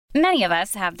Many of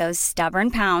us have those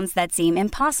stubborn pounds that seem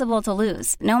impossible to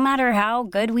lose, no matter how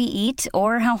good we eat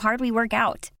or how hard we work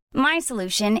out. My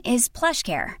solution is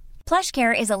PlushCare.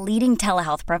 PlushCare is a leading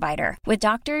telehealth provider with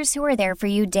doctors who are there for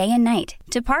you day and night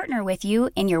to partner with you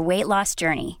in your weight loss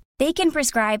journey. They can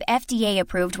prescribe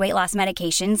FDA-approved weight loss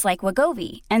medications like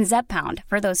Wegovy and Zepbound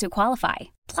for those who qualify.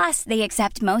 Plus, they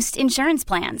accept most insurance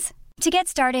plans. To get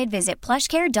started, visit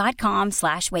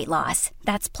plushcare.com/weightloss.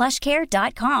 That's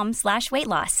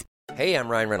plushcare.com/weightloss. Hey, I'm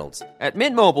Ryan Reynolds. At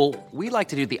Mint Mobile, we like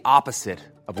to do the opposite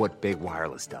of what Big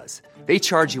Wireless does. They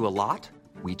charge you a lot,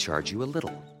 we charge you a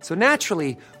little. So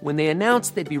naturally, when they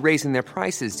announced they'd be raising their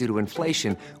prices due to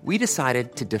inflation, we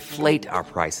decided to deflate our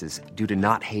prices due to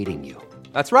not hating you.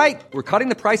 That's right. We're cutting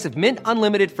the price of Mint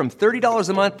Unlimited from $30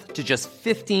 a month to just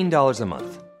 $15 a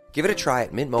month. Give it a try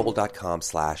at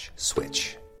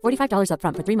mintmobile.com/switch. $45 up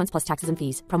front for 3 months plus taxes and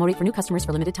fees. Promo rate for new customers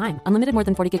for limited time. Unlimited more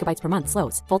than 40 gigabytes per month.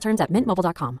 Slows full terms at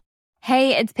mintmobile.com.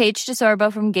 Hey, it's Paige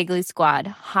DeSorbo from Giggly Squad.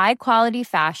 High quality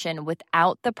fashion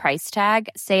without the price tag.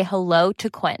 Say hello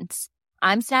to Quince.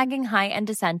 I'm snagging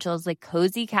high-end essentials like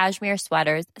cozy cashmere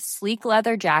sweaters, sleek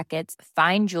leather jackets,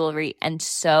 fine jewelry, and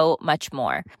so much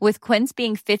more. With Quince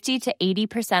being 50 to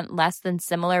 80% less than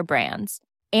similar brands.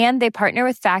 And they partner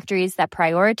with factories that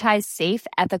prioritize safe,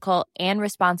 ethical, and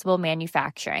responsible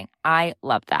manufacturing. I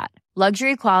love that.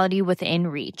 Luxury quality within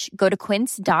reach. Go to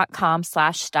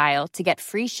quince.com/style to get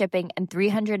free shipping and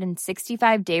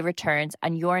 365-day returns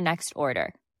on your next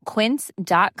order.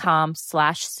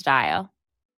 Quince.com/style.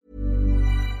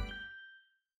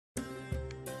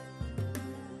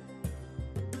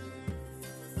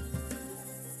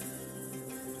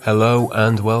 Hello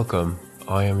and welcome.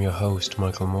 I am your host,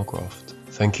 Michael Moorcroft.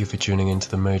 Thank you for tuning into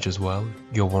The Mage as Well,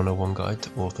 your 101 guide to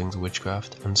all things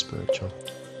witchcraft and spiritual.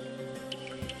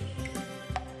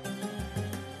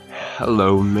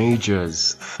 Hello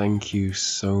Mages, thank you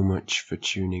so much for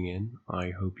tuning in.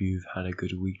 I hope you've had a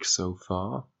good week so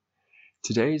far.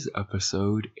 Today's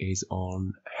episode is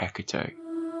on Hekate.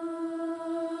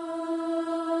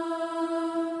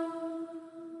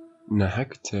 Now,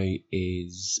 Hekate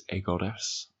is a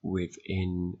goddess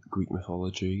within Greek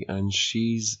mythology, and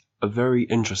she's a very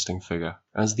interesting figure,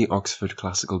 as the Oxford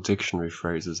Classical Dictionary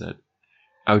phrases it.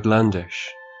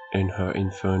 Outlandish in her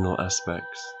infernal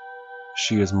aspects,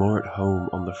 she is more at home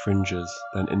on the fringes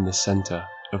than in the centre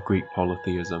of Greek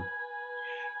polytheism.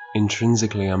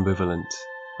 Intrinsically ambivalent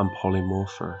and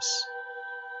polymorphous,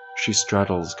 she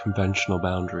straddles conventional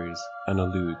boundaries and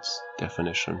eludes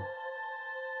definition.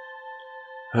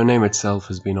 Her name itself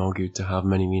has been argued to have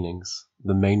many meanings.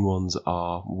 The main ones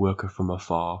are worker from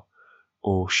afar,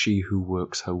 or she who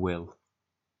works her will.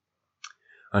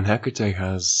 And Hekate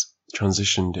has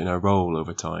transitioned in her role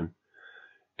over time.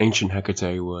 Ancient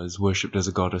Hekate was worshipped as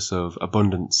a goddess of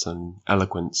abundance and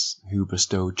eloquence, who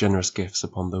bestowed generous gifts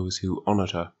upon those who honoured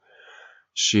her.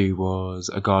 She was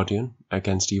a guardian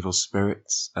against evil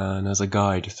spirits and as a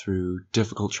guide through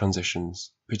difficult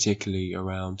transitions, particularly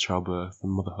around childbirth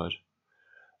and motherhood.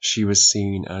 She was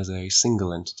seen as a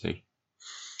single entity.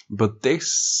 But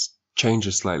this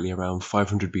changes slightly around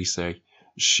 500 BC.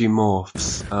 She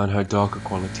morphs and her darker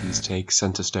qualities take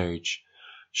centre stage.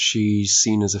 She's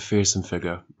seen as a fearsome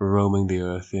figure, roaming the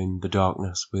earth in the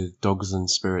darkness with dogs and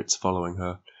spirits following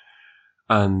her.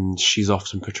 And she's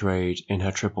often portrayed in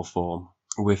her triple form,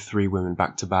 with 3 women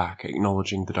back to back,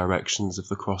 acknowledging the directions of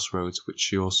the crossroads which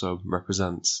she also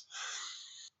represents.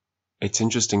 It's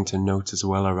interesting to note as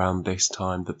well around this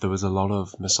time that there was a lot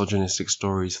of misogynistic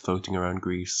stories floating around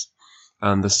Greece,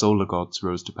 and the solar gods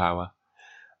rose to power.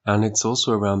 And it's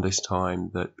also around this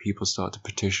time that people start to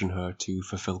petition her to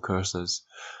fulfill curses,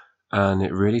 and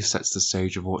it really sets the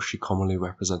stage of what she commonly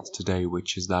represents today,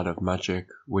 which is that of magic,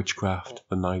 witchcraft,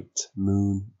 the night,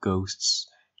 moon, ghosts,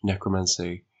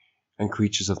 necromancy, and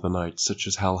creatures of the night such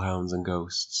as hellhounds and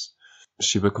ghosts.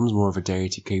 She becomes more of a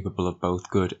deity capable of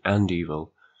both good and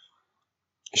evil.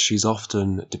 She's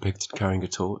often depicted carrying a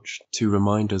torch to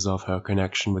remind us of her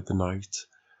connection with the night,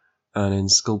 and in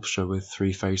sculpture with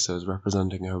 3 faces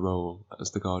representing her role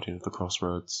as the guardian of the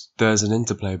crossroads. There's an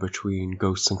interplay between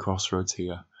ghosts and crossroads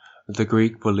here. The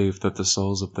Greek believed that the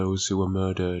souls of those who were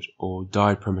murdered or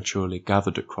died prematurely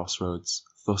gathered at crossroads,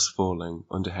 thus falling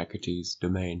under Hecate's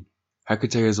domain.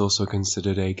 Hekate is also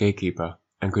considered a gatekeeper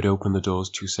and could open the doors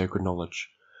to sacred knowledge.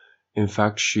 In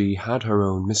fact, she had her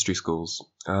own mystery schools,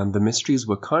 and the mysteries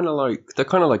were kind of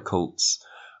like cults,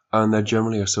 and they're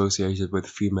generally associated with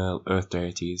female earth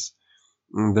deities.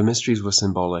 The mysteries were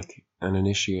symbolic, and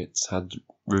initiates had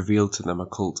revealed to them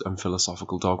occult and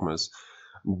philosophical dogmas.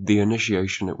 The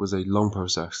initiation, it was a long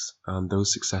process, and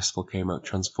those successful came out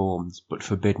transformed, but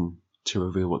forbidden to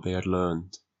reveal what they had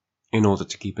learned. in order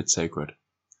to keep it sacred.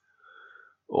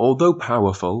 Although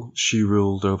powerful, she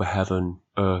ruled over heaven,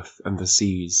 earth, and the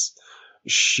seas.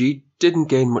 She didn't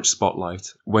gain much spotlight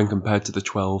when compared to the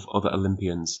 12 other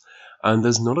Olympians, and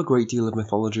there's not a great deal of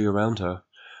mythology around her.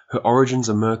 Her origins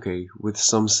are murky, with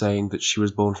some saying that she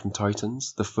was born from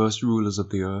Titans, the first rulers of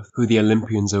the earth, who the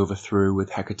Olympians overthrew with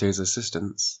Hecate's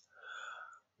assistance,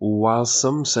 while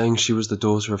some saying she was the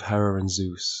daughter of Hera and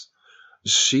Zeus.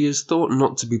 She is thought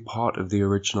not to be part of the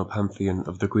original pantheon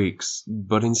of the Greeks,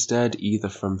 but instead either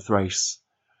from Thrace,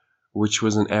 which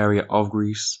was an area of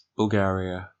Greece,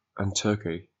 Bulgaria, and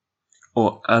Turkey,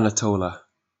 or Anatolia,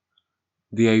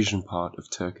 the Asian part of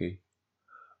Turkey.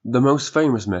 The most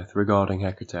famous myth regarding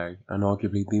Hekate, and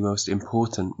arguably the most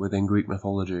important within Greek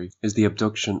mythology, is the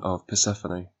abduction of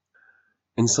Persephone.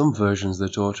 In some versions the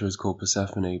daughter is called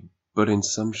Persephone, but in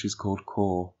some she's called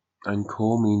Kor, and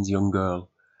Kor means young girl,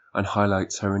 and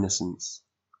highlights her innocence.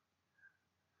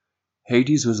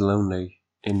 Hades was lonely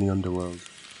in the underworld,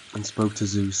 and spoke to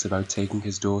Zeus about taking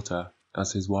his daughter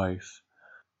as his wife.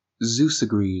 Zeus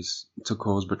agrees to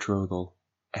Kor's betrothal.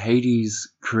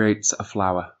 Hades creates a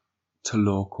flower to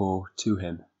lure Kor to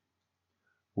him.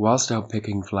 Whilst out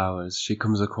picking flowers, she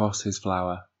comes across his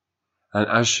flower, and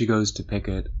as she goes to pick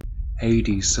it,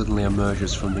 Hades suddenly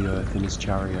emerges from the earth in his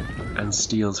chariot and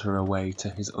steals her away to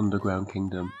his underground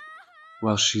kingdom,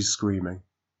 while she's screaming.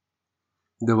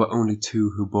 There were only two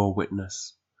who bore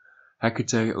witness.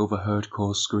 Hekate overheard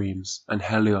Kor's screams, and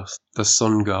Helios, the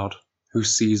sun god, who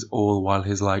sees all while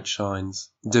his light shines.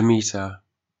 Demeter,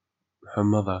 her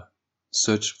mother,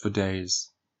 searched for days.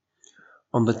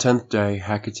 On the 10th day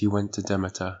Hekate went to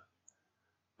Demeter,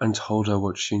 and told her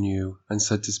what she knew, and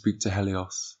said to speak to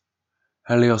Helios.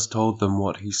 Helios told them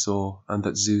what he saw, and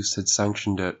that Zeus had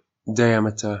sanctioned it.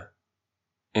 Demeter,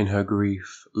 in her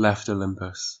grief, left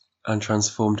Olympus, and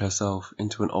transformed herself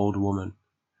into an old woman,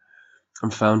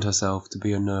 and found herself to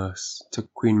be a nurse to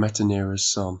Queen Metanira's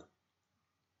son.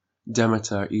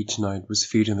 Demeter each night was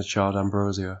feeding the child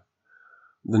ambrosia,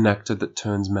 the nectar that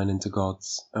turns men into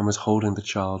gods, and was holding the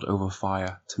child over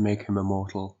fire to make him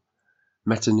immortal.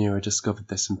 Metanira discovered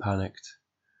this and panicked.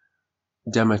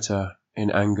 Demeter,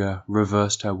 in anger,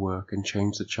 reversed her work and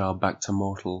changed the child back to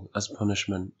mortal as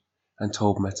punishment, and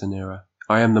told Metanira,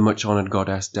 "I am the much-honored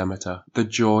goddess Demeter, the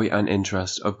joy and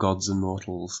interest of gods and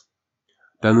mortals.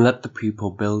 Then let the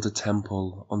people build a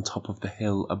temple on top of the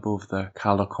hill above the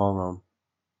Kalakoron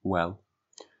well.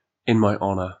 In my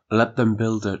honor, let them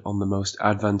build it on the most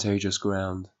advantageous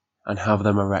ground, and have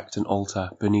them erect an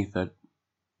altar beneath it.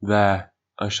 There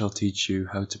I shall teach you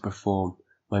how to perform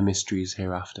my mysteries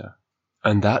hereafter."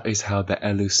 And that is how the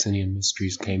Eleusinian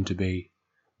mysteries came to be,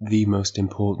 the most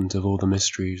important of all the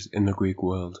mysteries in the Greek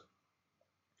world.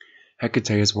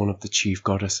 Hekate is one of the chief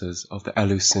goddesses of the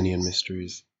Eleusinian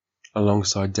mysteries,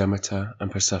 alongside Demeter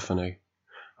and Persephone,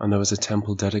 and there was a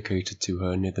temple dedicated to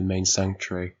her near the main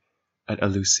sanctuary at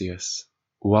Eleusis.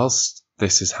 Whilst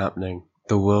this is happening,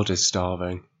 the world is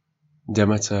starving.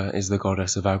 Demeter is the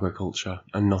goddess of agriculture,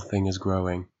 and nothing is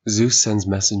growing. Zeus sends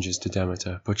messengers to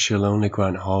Demeter, but she'll only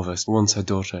grant harvest once her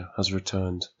daughter has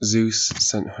returned. Zeus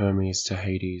sent Hermes to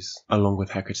Hades, along with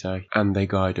Hekate, and they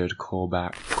guided Kor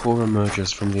back. Kor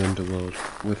emerges from the underworld,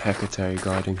 with Hekate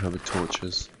guiding her with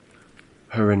torches.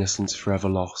 Her innocence forever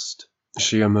lost.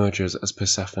 She emerges as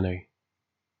Persephone,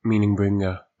 meaning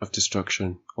bringer of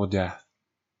destruction or death.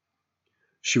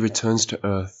 She returns to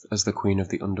Earth as the queen of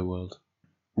the underworld.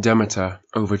 Demeter,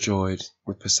 overjoyed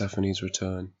with Persephone's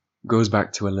return, goes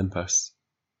back to Olympus,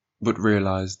 but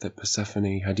realized that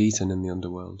Persephone had eaten in the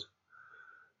underworld.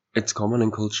 It's common in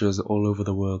cultures all over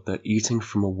the world that eating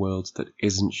from a world that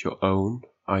isn't your own,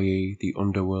 i.e. the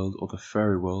underworld or the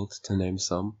fairy world, to name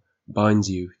some, binds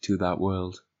you to that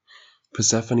world.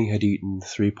 Persephone had eaten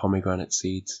 3 pomegranate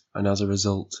seeds, and as a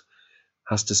result,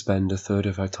 has to spend a third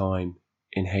of her time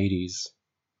in Hades,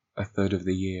 a third of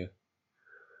the year,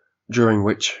 during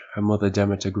which her mother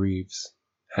Demeter grieves,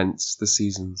 hence the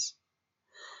seasons.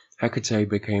 Hekate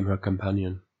became her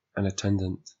companion and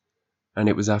attendant, and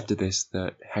it was after this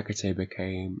that Hekate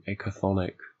became a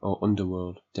chthonic or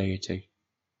underworld deity.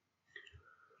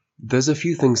 There's a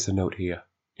few things to note here.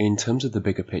 In terms of the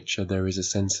bigger picture, there is a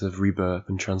sense of rebirth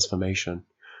and transformation.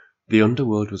 The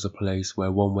underworld was a place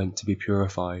where one went to be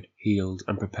purified, healed,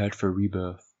 and prepared for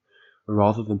rebirth,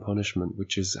 rather than punishment,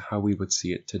 which is how we would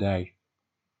see it today.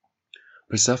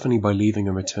 Persephone, by leaving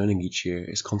and returning each year,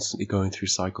 is constantly going through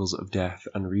cycles of death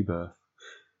and rebirth.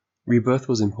 Rebirth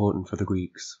was important for the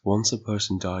Greeks. Once a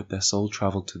person died, their soul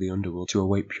traveled to the underworld to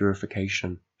await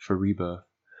purification for rebirth.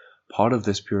 Part of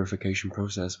this purification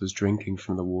process was drinking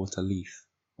from the water Lethe,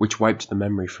 which wiped the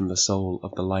memory from the soul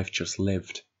of the life just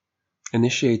lived.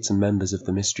 Initiates and members of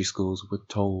the mystery schools were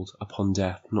told upon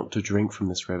death not to drink from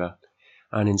this river,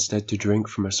 and instead to drink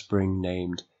from a spring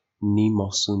named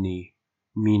Ni-Mosu-ni,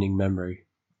 meaning memory.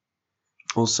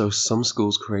 Also, some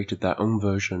schools created their own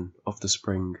version of the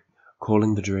spring,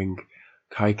 calling the drink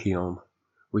Kaikion,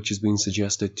 which has been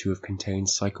suggested to have contained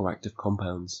psychoactive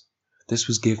compounds. This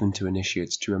was given to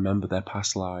initiates to remember their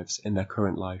past lives in their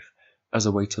current life as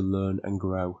a way to learn and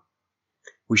grow.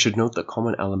 We should note that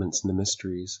common elements in the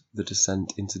mysteries, the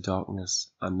descent into darkness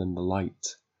and then the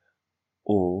light,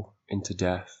 or into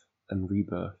death and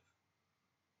rebirth.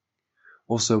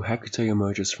 Also, Hekate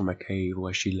emerges from a cave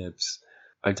where she lives.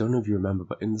 I don't know if you remember,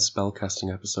 but in the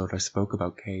spellcasting episode I spoke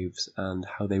about caves and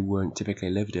how they weren't typically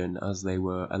lived in, as they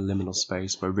were a liminal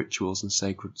space where rituals and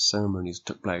sacred ceremonies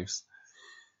took place.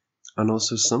 And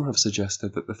also some have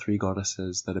suggested that the three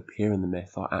goddesses that appear in the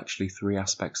myth are actually three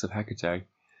aspects of Hekate: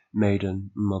 maiden,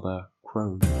 mother,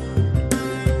 crone.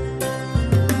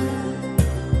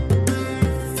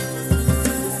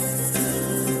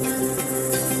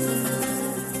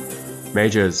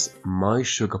 Mages, my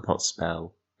sugar pot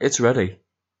spell, it's ready.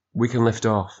 We can lift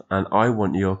off, and I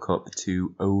want your cup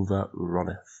to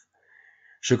overrunneth.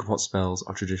 Sugar pot spells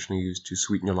are traditionally used to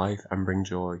sweeten your life and bring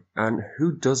joy, and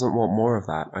who doesn't want more of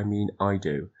that? I mean, I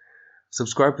do.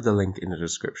 Subscribe with the link in the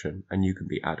description, and you can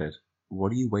be added.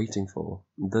 What are you waiting for?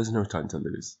 There's no time to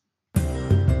lose.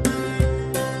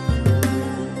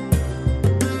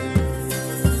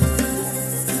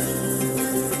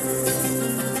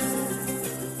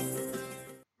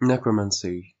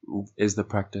 Necromancy is the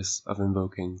practice of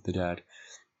invoking the dead.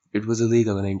 It was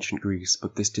illegal in ancient Greece,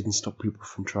 but this didn't stop people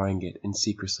from trying it in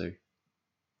secrecy.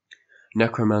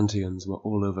 Necromantians were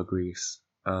all over Greece,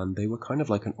 and they were kind of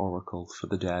like an oracle for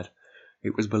the dead.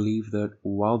 It was believed that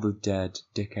while the dead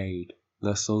decayed,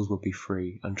 their souls would be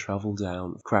free and travel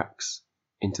down cracks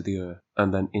into the earth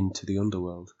and then into the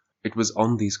underworld. It was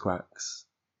on these cracks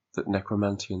that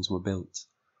necromantians were built,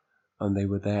 and they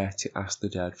were there to ask the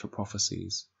dead for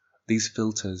prophecies. These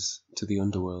filters to the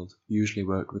underworld usually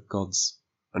worked with gods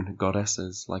and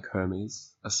goddesses like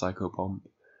Hermes, a psychopomp,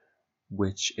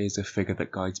 which is a figure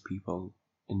that guides people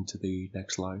into the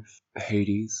next life,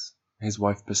 Hades, his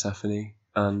wife Persephone,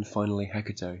 and finally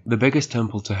Hekate. The biggest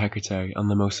temple to Hekate, and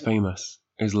the most famous,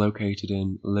 is located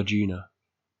in Lagina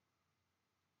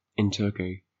in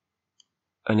Turkey,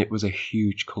 and it was a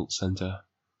huge cult center.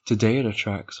 Today it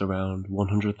attracts around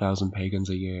 100,000 pagans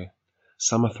a year.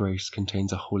 Samothrace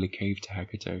contains a holy cave to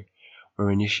Hekate,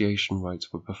 where initiation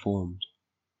rites were performed.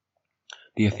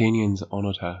 The Athenians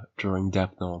honored her during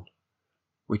Deipnon,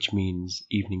 which means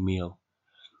evening meal.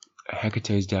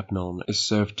 Hecate's Deipnon is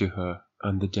served to her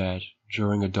and the dead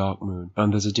during a dark moon,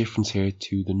 and there's a difference here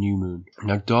to the new moon.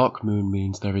 Now, dark moon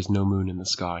means there is no moon in the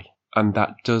sky, and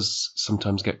that does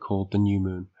sometimes get called the new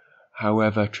moon.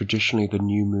 However, traditionally the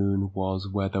new moon was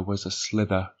where there was a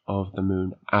slither of the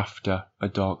moon after a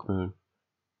dark moon,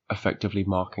 effectively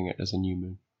marking it as a new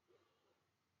moon.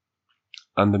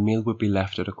 And the meal would be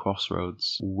left at a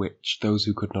crossroads, which those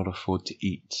who could not afford to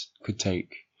eat could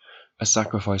take. A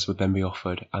sacrifice would then be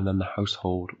offered, and then the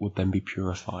household would then be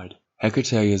purified.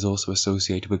 Hekate is also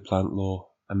associated with plant lore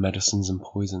and medicines and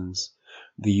poisons.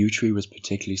 The yew tree was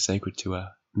particularly sacred to her.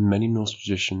 Many Norse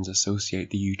traditions associate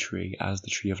the yew tree as the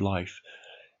tree of life,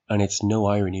 and it's no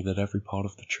irony that every part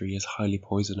of the tree is highly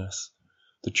poisonous.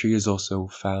 The tree is also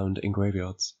found in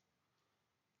graveyards.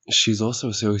 She's also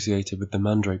associated with the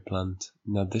mandrake plant.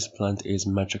 Now, this plant is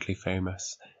magically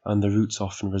famous, and the roots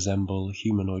often resemble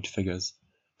humanoid figures.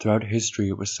 Throughout history,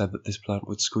 it was said that this plant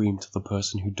would scream till the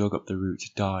person who dug up the root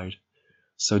died,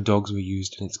 so dogs were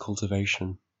used in its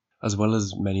cultivation, as well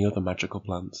as many other magical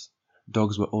plants.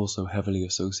 Dogs were also heavily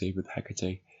associated with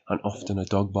Hekate, and often a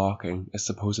dog barking is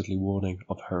supposedly warning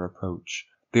of her approach.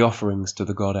 The offerings to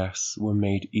the goddess were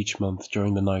made each month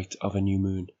during the night of a new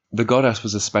moon. The goddess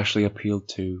was especially appealed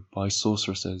to by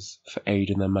sorceresses for aid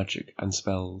in their magic and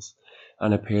spells,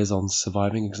 and appears on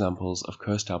surviving examples of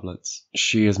curse tablets.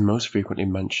 She is most frequently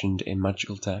mentioned in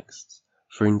magical texts.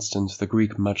 For instance, the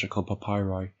Greek magical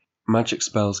papyri. Magic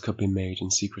spells could be made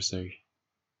in secrecy,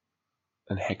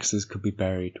 and hexes could be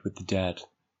buried with the dead,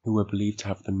 who were believed to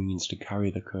have the means to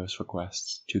carry the curse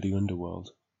requests to the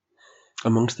underworld.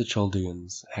 Amongst the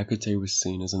Chaldeans, Hekate was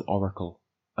seen as an oracle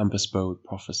and bestowed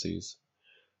prophecies,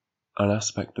 an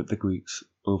aspect that the Greeks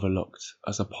overlooked,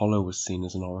 as Apollo was seen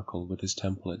as an oracle with his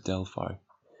temple at Delphi.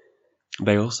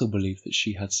 They also believed that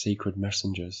she had sacred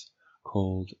messengers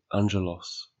called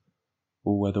angelos,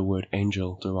 or where the word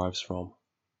angel derives from.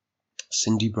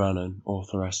 Cindy Brannan,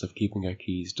 authoress of Keeping Her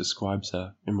Keys, describes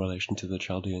her in relation to the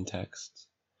Chaldean texts.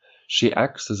 She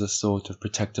acts as a sort of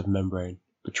protective membrane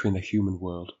between the human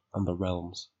world and the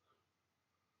realms.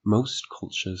 Most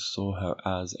cultures saw her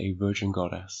as a virgin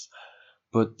goddess,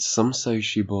 but some say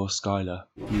she bore Skyla.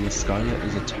 The Skyla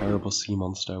is a terrible sea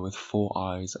monster with 4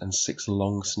 eyes and 6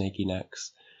 long snaky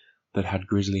necks that had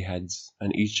grisly heads,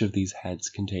 and each of these heads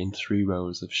contained 3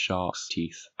 rows of shark's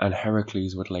teeth, and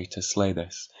Heracles would later slay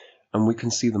this, and we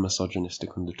can see the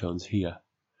misogynistic undertones here.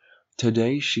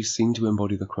 Today she seemed to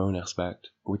embody the crone aspect,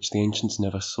 which the ancients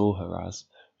never saw her as.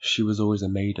 She was always a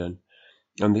maiden,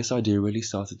 and this idea really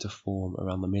started to form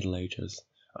around the Middle Ages,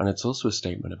 and it's also a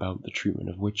statement about the treatment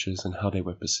of witches and how they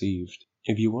were perceived.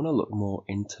 If you want to look more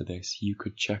into this, you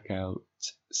could check out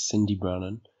Cindy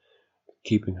Brannan,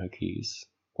 Keeping Her Keys,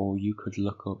 or you could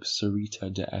look up Sarita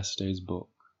de Este's book,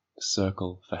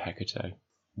 Circle for Hekate.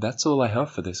 That's all I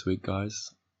have for this week,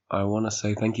 guys. I want to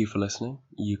say thank you for listening.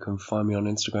 You can find me on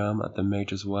Instagram at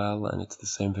themageaswell, and it's the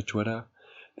same for Twitter.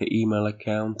 The email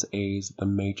account is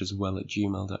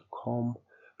themageaswell@gmail.com.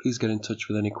 Please get in touch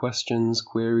with any questions,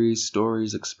 queries,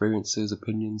 stories, experiences,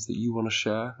 opinions that you want to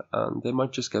share, and they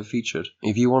might just get featured.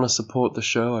 If you want to support the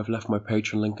show, I've left my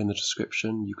Patreon link in the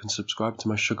description. You can subscribe to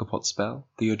my Sugarpot spell.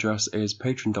 The address is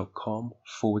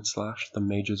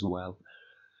patreon.com/themageaswell.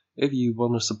 If you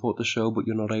want to support the show but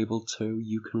you're not able to,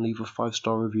 you can leave a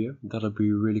 5-star review. That'd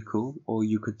be really cool. Or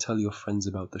you could tell your friends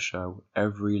about the show.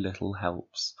 Every little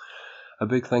helps. A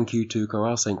big thank you to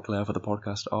Coral St. Clair for the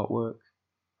podcast artwork.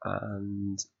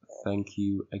 And thank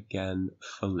you again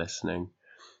for listening.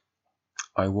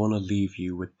 I want to leave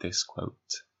you with this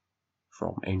quote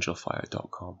from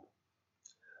angelfire.com.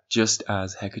 Just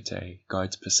as Hekate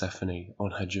guides Persephone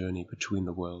on her journey between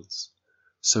the worlds,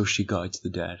 so she guides the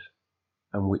dead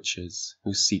and witches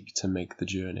who seek to make the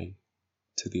journey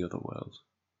to the other world.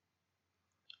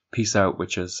 Peace out,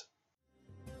 witches.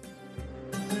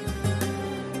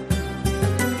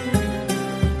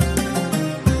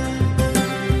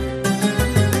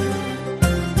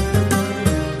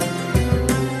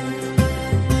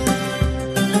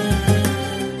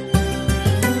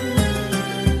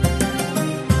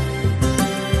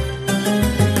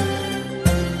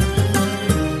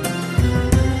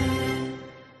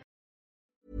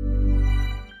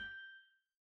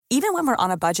 Even when we're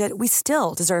on a budget, we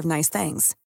still deserve nice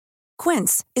things.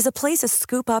 Quince is a place to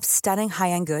scoop up stunning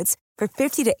high-end goods for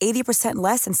 50 to 80%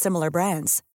 less than similar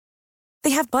brands.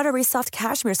 They have buttery soft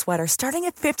cashmere sweaters starting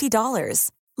at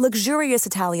 $50, luxurious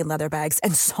Italian leather bags,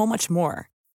 and so much more.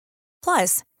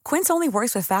 Plus, Quince only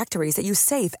works with factories that use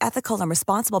safe, ethical, and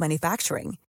responsible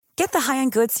manufacturing. Get the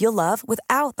high-end goods you'll love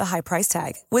without the high price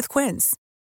tag with Quince.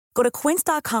 Go to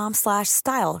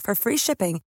quince.com/style for free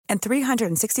shipping and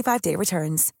 365-day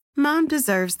returns. Mom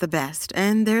deserves the best,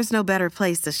 and there's no better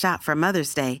place to shop for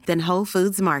Mother's Day than Whole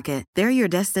Foods Market. They're your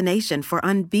destination for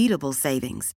unbeatable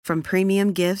savings, from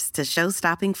premium gifts to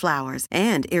show-stopping flowers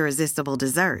and irresistible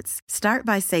desserts. Start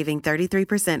by saving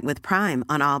 33% with Prime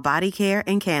on all body care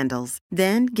and candles.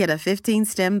 Then get a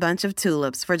 15-stem bunch of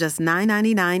tulips for just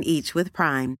 $9.99 each with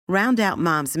Prime. Round out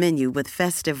Mom's menu with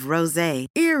festive rosé,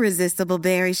 irresistible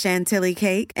berry chantilly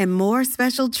cake, and more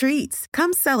special treats.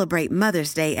 Come celebrate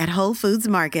Mother's Day at Whole Foods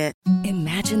Market.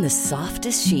 Imagine the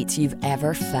softest sheets you've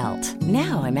ever felt.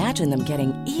 Now imagine them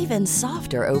getting even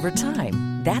softer over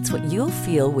time. That's what you'll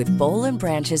feel with Boll &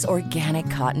 Branch's organic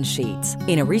cotton sheets.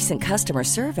 In a recent customer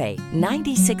survey,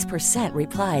 96%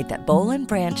 replied that Boll &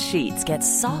 Branch sheets get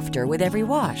softer with every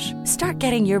wash. Start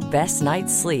getting your best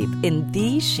night's sleep in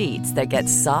these sheets that get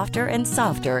softer and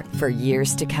softer for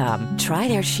years to come. Try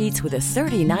their sheets with a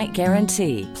 30-night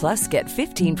guarantee. Plus, get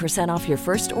 15% off your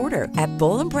first order at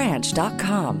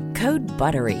bollandbranch.com. Code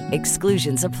BUTTERY.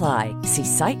 Exclusions apply. See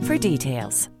site for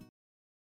details.